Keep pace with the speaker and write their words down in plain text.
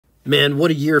Man, what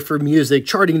a year for music,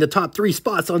 charting the top 3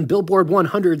 spots on Billboard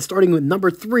 100, starting with number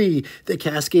 3, The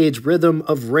Cascades' Rhythm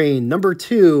of Rain. Number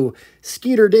 2,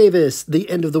 Skeeter Davis, The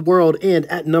End of the World. And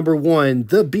at number 1,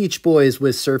 The Beach Boys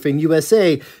with Surfing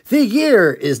USA. The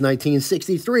year is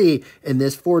 1963, and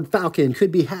this Ford Falcon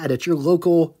could be had at your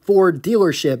local Ford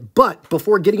dealership. But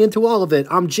before getting into all of it,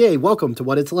 I'm Jay. Welcome to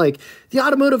What It's Like, the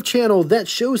automotive channel that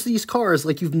shows these cars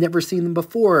like you've never seen them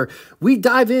before. We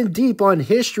dive in deep on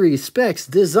history, specs,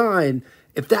 design.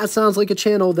 If that sounds like a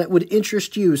channel that would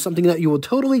interest you, something that you will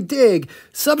totally dig,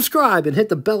 subscribe and hit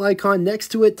the bell icon next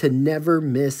to it to never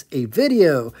miss a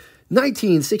video.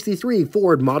 1963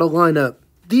 Ford model lineup.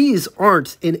 These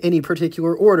aren't in any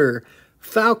particular order.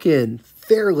 Falcon,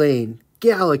 Fairlane,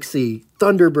 Galaxy,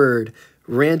 Thunderbird,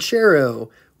 Ranchero,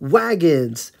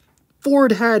 wagons.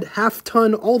 Ford had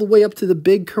half-ton all the way up to the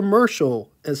big commercial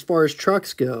as far as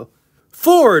trucks go.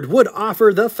 Ford would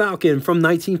offer the Falcon from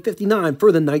 1959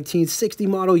 for the 1960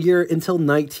 model year until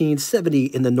 1970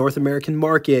 in the North American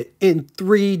market in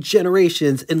 3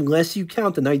 generations, unless you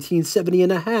count the 1970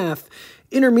 and a half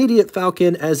intermediate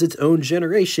Falcon as its own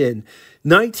generation.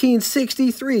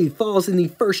 1963 falls in the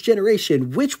first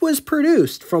generation, which was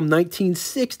produced from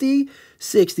 1960,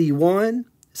 61,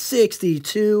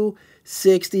 62,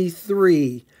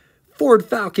 63. Ford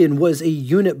Falcon was a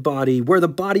unit body where the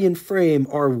body and frame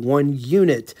are one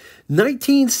unit.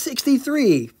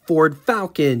 1963 Ford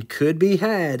Falcon could be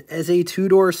had as a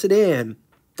 2-door sedan,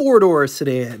 4-door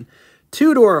sedan,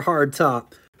 2-door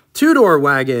hardtop, 2-door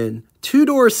wagon,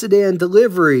 2-door sedan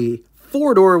delivery,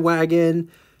 4-door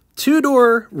wagon,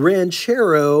 2-door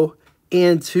Ranchero,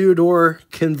 and 2-door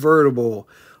convertible.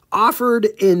 Offered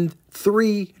in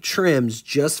 3 trims,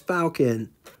 just Falcon.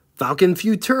 Falcon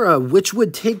Futura, which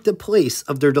would take the place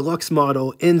of their deluxe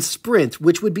model, and Sprint,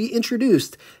 which would be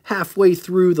introduced halfway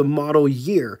through the model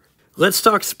year. Let's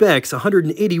talk specs.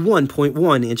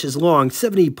 181.1 inches long,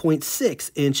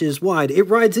 70.6 inches wide. It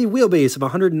rides a wheelbase of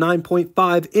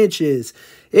 109.5 inches.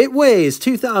 It weighs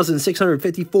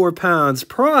 2,654 pounds.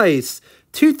 Price,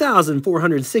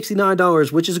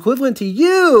 $2,469, which is equivalent to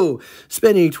you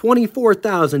spending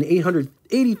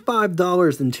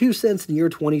 $24,885.02 in the year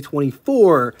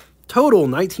 2024. Total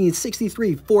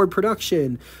 1963 Ford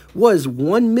production was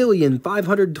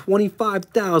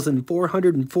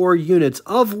 1,525,404 units,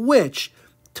 of which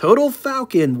total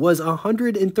Falcon was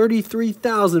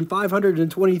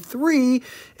 133,523,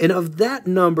 and of that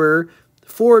number,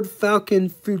 Ford Falcon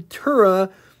Futura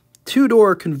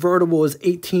 2-door convertible is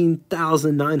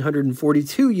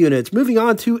 18,942 units. Moving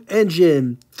on to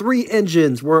engine. 3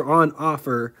 engines were on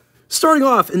offer. Starting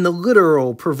off in the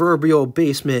literal proverbial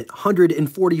basement,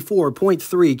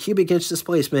 144.3 cubic inch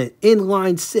displacement,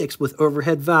 inline 6 with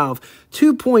overhead valve,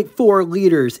 2.4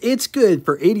 liters. It's good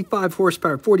for 85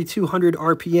 horsepower, 4,200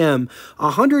 RPM,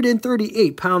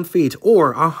 138 pound-feet,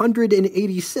 or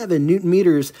 187 newton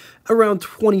meters, around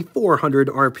 2,400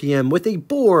 RPM, with a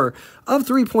bore of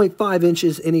 3.5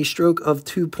 inches and a stroke of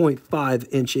 2.5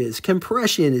 inches.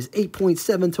 Compression is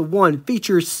 8.7 to 1,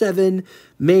 features 7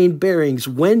 main bearings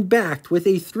when backed with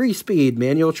a 3-speed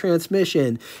manual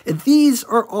transmission. And these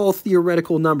are all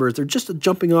theoretical numbers. They're just a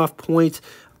jumping off point.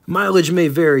 Mileage may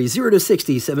vary, 0 to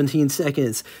 60, 17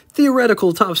 seconds.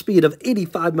 Theoretical top speed of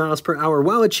 85 miles per hour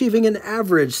while achieving an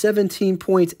average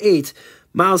 17.8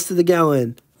 miles to the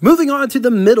gallon. Moving on to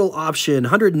the middle option,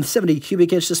 170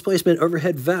 cubic inch displacement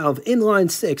overhead valve, inline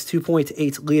 6,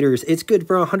 2.8 liters. It's good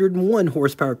for 101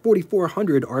 horsepower,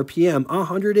 4,400 RPM,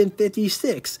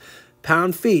 156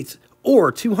 pound-feet,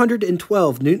 or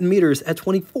 212 newton meters at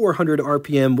 2,400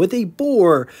 RPM, with a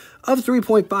bore of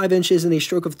 3.5 inches and a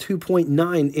stroke of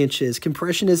 2.9 inches.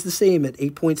 Compression is the same at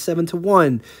 8.7 to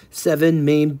 1. 7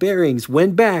 main bearings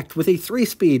when backed with a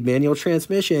 3-speed manual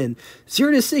transmission.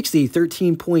 0 to 60,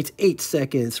 13.8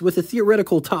 seconds, with a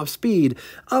theoretical top speed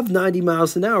of 90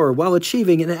 miles an hour while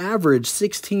achieving an average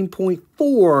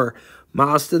 16.4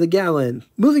 miles to the gallon.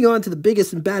 Moving on to the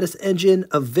biggest and baddest engine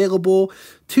available,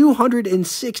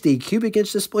 260 cubic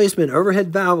inch displacement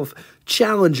overhead valve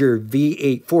Challenger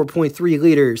V8 4.3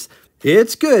 liters.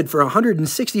 It's good for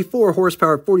 164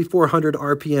 horsepower, 4,400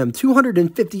 RPM,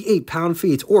 258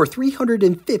 pound-feet, or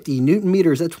 350 newton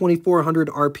meters at 2,400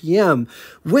 RPM,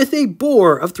 with a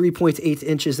bore of 3.8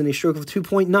 inches and a stroke of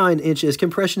 2.9 inches.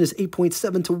 Compression is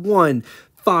 8.7 to 1.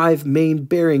 5 main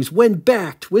bearings when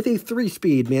backed with a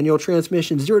 3-speed manual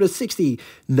transmission, 0 to 60,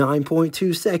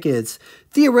 9.2 seconds.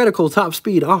 Theoretical top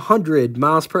speed 100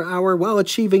 miles per hour while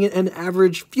achieving an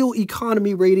average fuel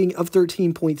economy rating of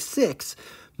 13.6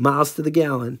 miles to the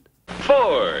gallon.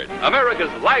 Ford, America's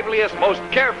liveliest, most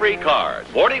carefree cars.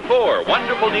 44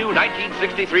 wonderful new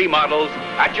 1963 models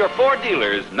at your Ford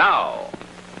dealers now.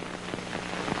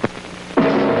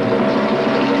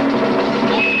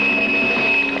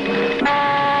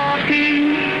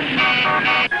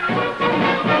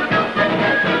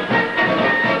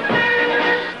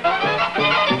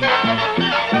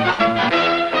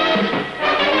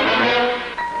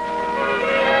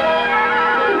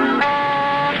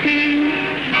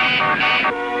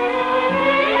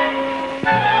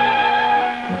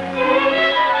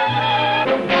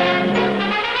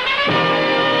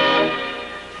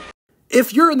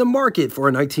 If you're in the market for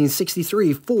a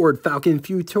 1963 Ford Falcon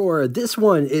Futura, this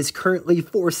one is currently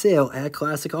for sale at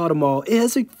Classic Auto Mall. It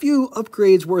has a few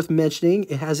upgrades worth mentioning.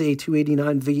 It has a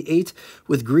 289 V8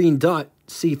 with green dot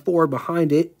C4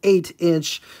 behind it,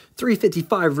 8-inch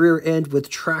 355 rear end with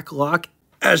track lock.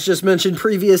 As just mentioned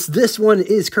previous, this one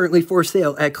is currently for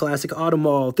sale at Classic Auto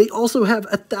Mall. They also have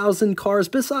 1,000 cars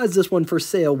besides this one for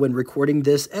sale when recording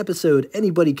this episode.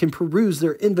 Anybody can peruse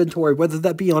their inventory, whether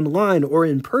that be online or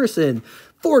in person,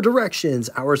 for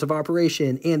directions, hours of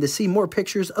operation, and to see more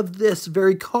pictures of this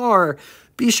very car.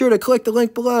 Be sure to click the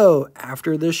link below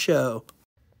after this show.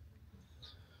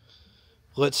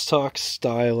 Let's talk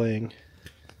styling.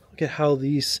 Look at how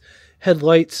these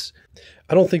headlights,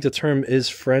 I don't think the term is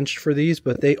French for these,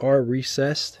 but they are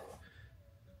recessed.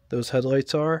 Those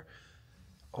headlights are.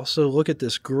 Also, look at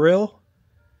this grille.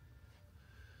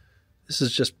 This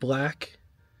is just black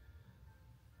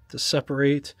to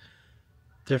separate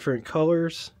different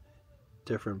colors,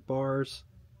 different bars.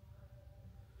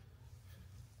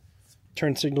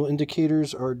 Turn signal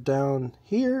indicators are down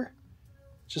here.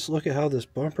 Just look at how this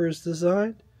bumper is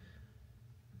designed.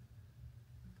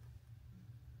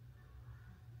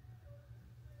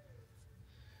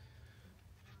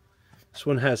 This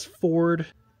one has Ford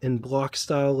in block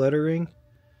style lettering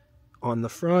on the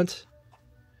front.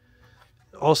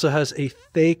 It also has a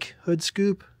fake hood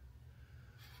scoop.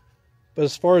 But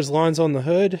as far as lines on the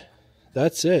hood,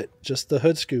 that's it. Just the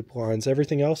hood scoop lines.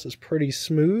 Everything else is pretty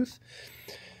smooth,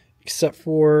 except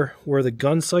for where the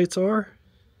gun sights are.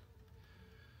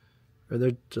 Or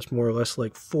they're just more or less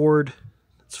like Ford.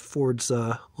 It's Ford's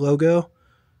logo,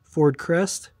 Ford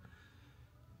crest.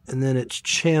 And then it's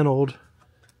channeled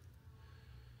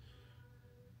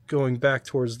going back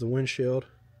towards the windshield.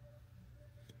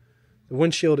 The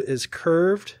windshield is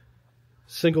curved,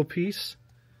 single piece.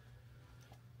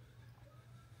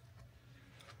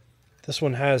 This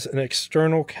one has an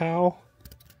external cowl,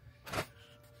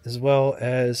 as well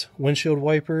as windshield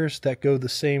wipers that go the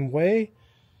same way.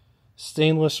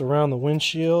 Stainless around the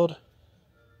windshield.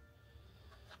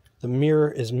 The mirror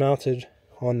is mounted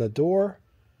on the door.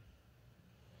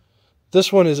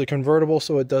 This one is a convertible,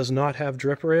 so it does not have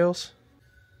drip rails.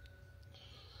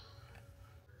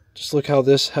 Just look how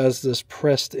this has this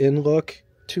pressed in look.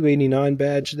 289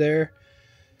 badge there.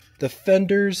 The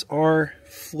fenders are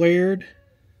flared.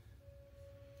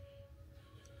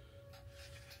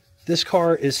 This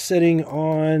car is sitting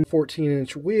on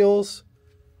 14-inch wheels.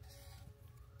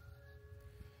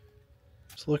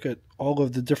 Just look at all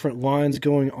of the different lines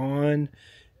going on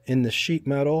in the sheet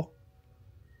metal.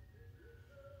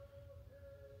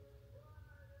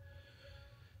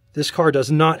 This car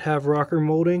does not have rocker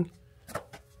molding.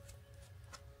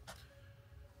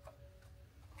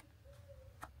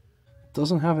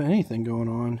 Doesn't have anything going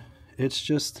on. It's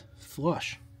just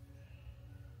flush.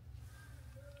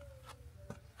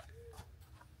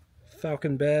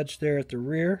 Falcon badge there at the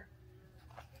rear.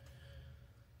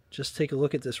 Just take a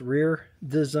look at this rear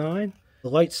design. The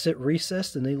lights sit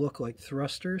recessed and they look like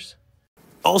thrusters.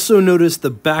 Also notice the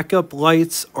backup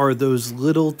lights are those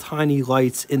little tiny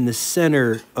lights in the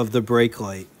center of the brake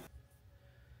light.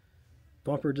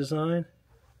 Bumper design.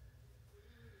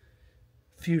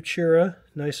 Futura,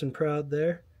 nice and proud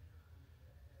there.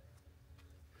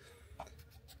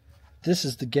 This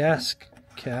is the gas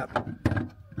cap.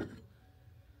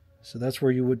 So that's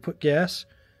where you would put gas.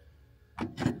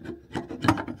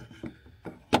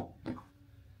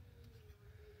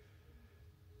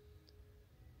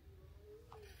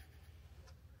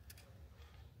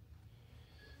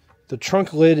 The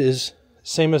trunk lid is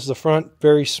same as the front,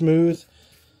 very smooth.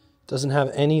 Doesn't have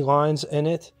any lines in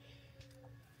it.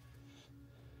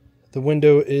 The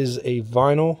window is a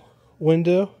vinyl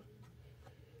window.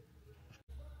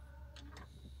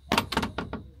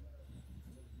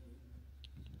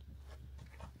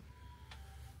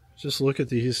 Just look at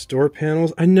these door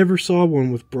panels. I never saw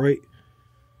one with bright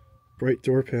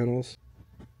door panels.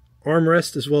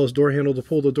 Armrest as well as door handle to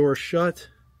pull the door shut.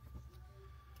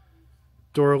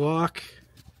 Door lock.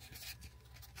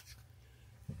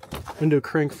 Window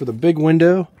crank for the big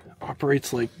window.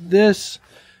 Operates like this.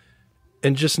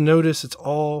 And just notice it's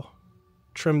all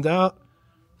trimmed out.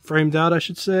 Framed out, I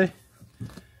should say.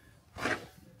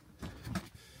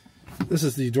 This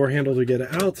is the door handle to get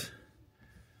it out.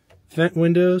 Vent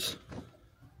windows.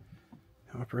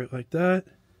 Operate like that.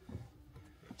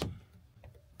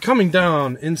 Coming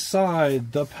down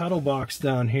inside the pedal box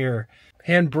down here.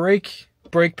 Hand brake,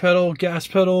 brake pedal, gas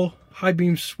pedal, high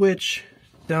beam switch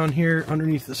down here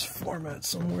underneath this floor mat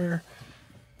somewhere.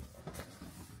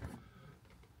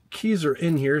 Keys are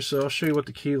in here, so I'll show you what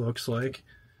the key looks like.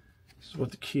 This is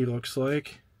what the key looks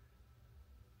like.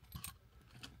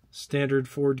 Standard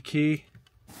Ford key.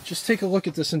 Just take a look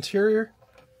at this interior.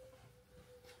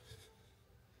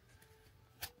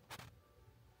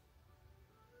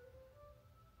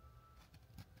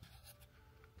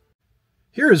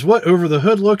 Here's what over the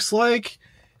hood looks like.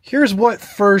 Here's what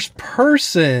first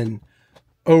person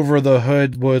over the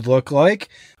hood would look like.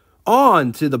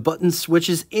 On to the buttons,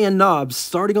 switches, and knobs,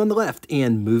 starting on the left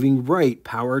and moving right.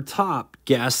 Power top,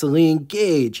 gasoline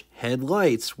gauge,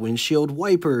 headlights, windshield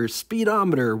wipers,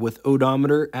 speedometer with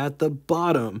odometer at the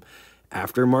bottom,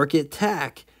 aftermarket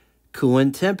tack,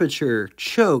 coolant temperature,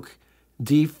 choke,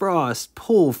 defrost,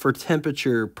 pull for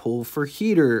temperature, pull for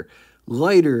heater,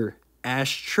 lighter,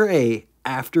 ashtray,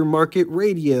 aftermarket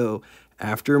radio,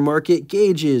 aftermarket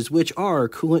gauges, which are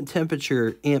coolant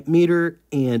temperature, amp meter,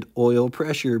 and oil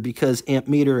pressure, because amp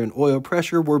meter and oil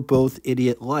pressure were both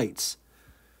idiot lights.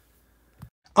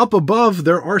 Up above,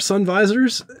 there are sun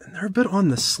visors, and they're a bit on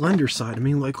the slender side. I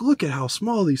mean, like, look at how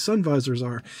small these sun visors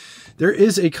are. There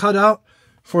is a cutout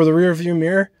for the rear view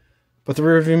mirror, but the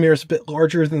rear view mirror is a bit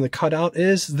larger than the cutout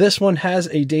is. This one has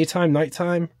a daytime,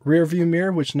 nighttime rear view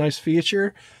mirror, which is a nice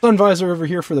feature. Sun visor over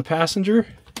here for the passenger.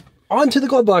 On to the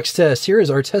glove box test. Here is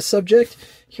our test subject.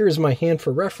 Here is my hand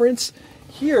for reference.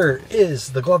 Here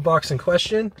is the glove box in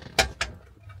question.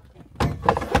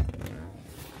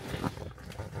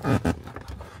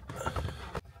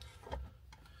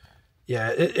 Yeah,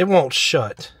 it won't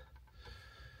shut.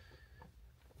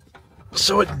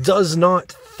 So it does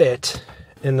not fit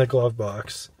in the glove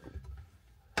box.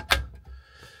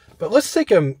 But let's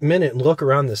take a minute and look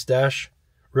around this dash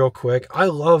real quick. I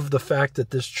love the fact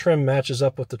that this trim matches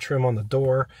up with the trim on the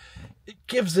door. It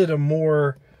gives it a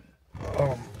more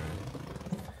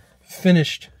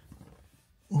finished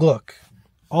look.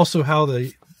 Also how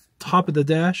the top of the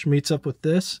dash meets up with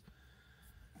this.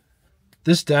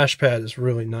 This dash pad is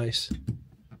really nice.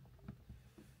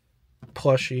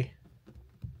 Plushy.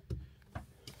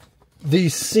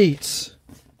 These seats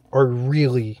are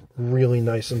really, really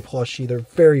nice and plushy. They're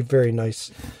very, very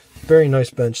nice. Very nice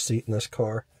bench seat in this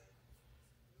car.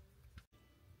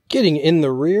 Getting in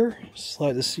the rear,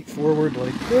 slide the seat forward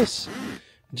like this.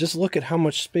 Just look at how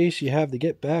much space you have to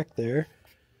get back there.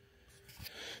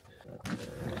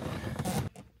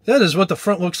 That is what the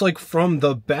front looks like from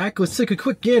the back. Let's take a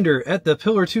quick gander at the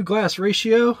pillar to glass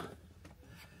ratio.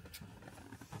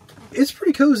 It's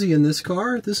pretty cozy in this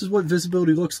car. This is what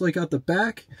visibility looks like out the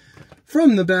back.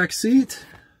 From the back seat,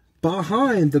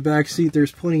 behind the back seat,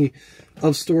 there's plenty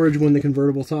of storage when the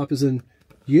convertible top is in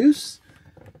use.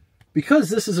 Because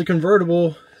this is a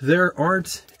convertible, there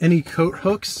aren't any coat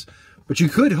hooks, but you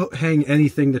could hang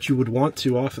anything that you would want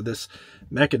to off of this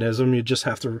mechanism. You just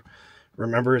have to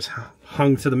remember it's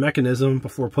hung to the mechanism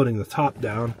before putting the top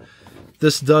down.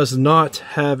 This does not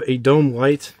have a dome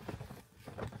light.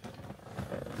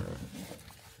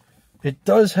 It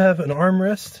does have an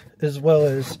armrest as well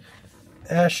as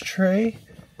ashtray,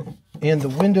 and the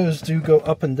windows do go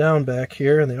up and down back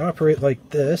here, and they operate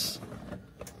like this.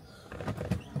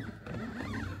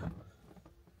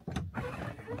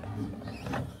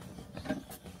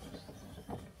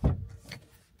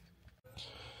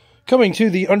 Coming to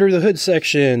the under the hood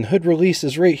section, hood release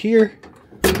is right here,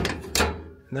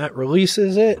 and that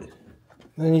releases it.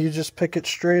 Then you just pick it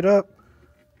straight up.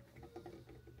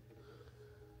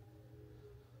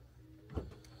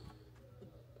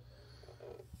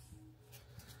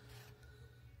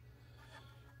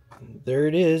 There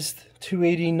it is,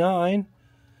 $289.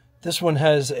 This one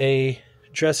has a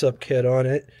dress-up kit on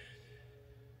it.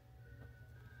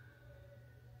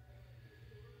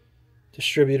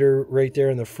 Distributor right there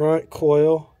in the front,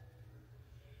 coil.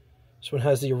 This one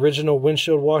has the original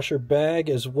windshield washer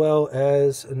bag as well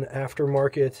as an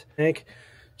aftermarket tank.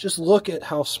 Just look at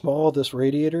how small this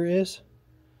radiator is.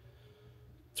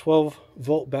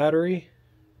 12-volt battery.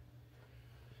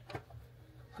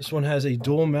 This one has a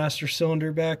dual master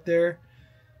cylinder back there,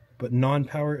 but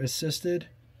non-power assisted.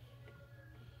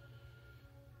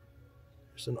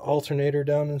 There's an alternator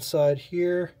down inside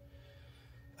here.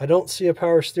 I don't see a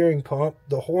power steering pump.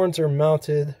 The horns are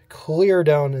mounted clear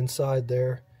down inside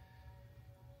there,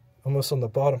 almost on the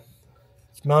bottom.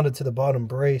 It's mounted to the bottom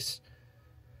brace.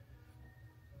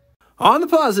 On the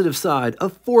positive side,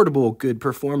 affordable, good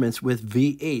performance with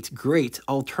V8. Great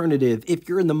alternative if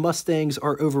you're in the Mustangs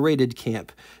are overrated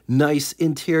camp. Nice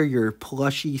interior,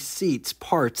 plushy seats,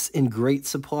 parts in great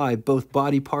supply, both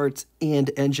body parts and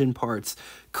engine parts.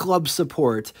 Club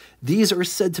support. These are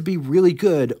said to be really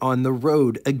good on the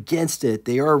road. Against it,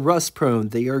 they are rust prone.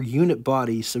 They are unit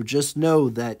body, so just know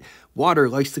that water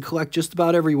likes to collect just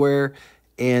about everywhere,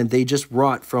 and they just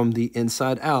rot from the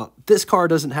inside out. This car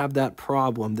doesn't have that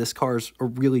problem. This car's a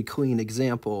really clean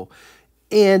example.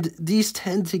 and these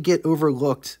tend to get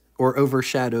overlooked or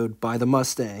overshadowed by the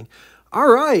Mustang.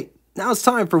 All right, now it's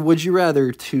time for Would You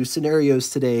Rather. 2 scenarios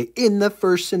today. In the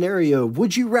first scenario,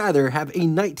 would you rather have a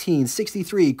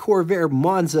 1963 Corvair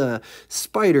Monza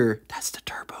Spider, that's the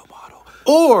turbo model,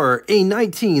 or a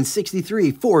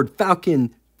 1963 Ford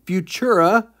Falcon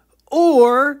Futura,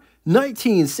 or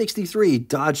 1963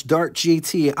 Dodge Dart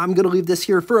GT? I'm going to leave this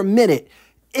here for a minute.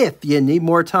 If you need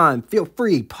more time, feel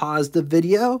free, pause the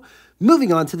video.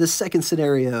 Moving on to the second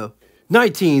scenario.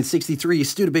 1963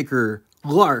 Studebaker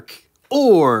Lark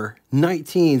or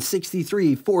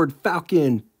 1963 Ford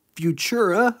Falcon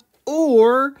Futura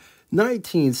or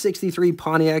 1963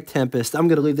 Pontiac Tempest. I'm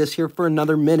going to leave this here for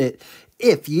another minute.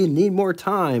 If you need more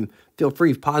time, feel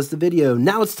free to pause the video.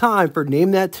 Now it's time for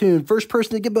Name That Tune. First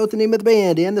person to get both the name of the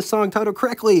band and the song title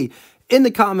correctly in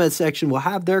the comment section will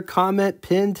have their comment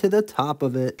pinned to the top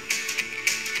of it.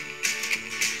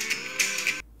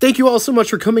 Thank you all so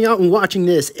much for coming out and watching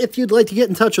this. If you'd like to get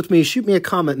in touch with me, shoot me a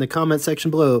comment in the comment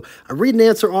section below. I read and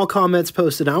answer all comments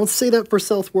posted. I don't say that for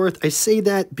self-worth. I say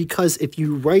that because if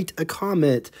you write a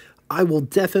comment, I will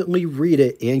definitely read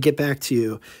it and get back to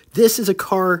you. This is a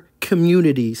car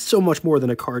community, so much more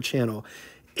than a car channel.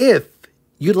 If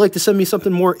you'd like to send me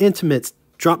something more intimate,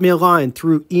 drop me a line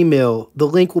through email. The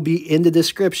link will be in the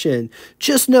description.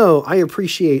 Just know I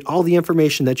appreciate all the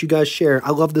information that you guys share. I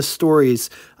love the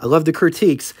stories. I love the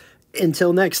critiques.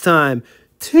 Until next time,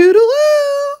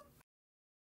 toodaloo!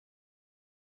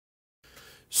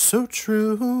 So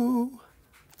true,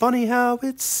 funny how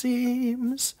it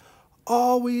seems,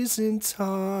 always in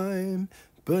time,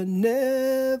 but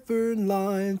never in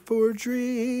line for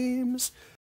dreams.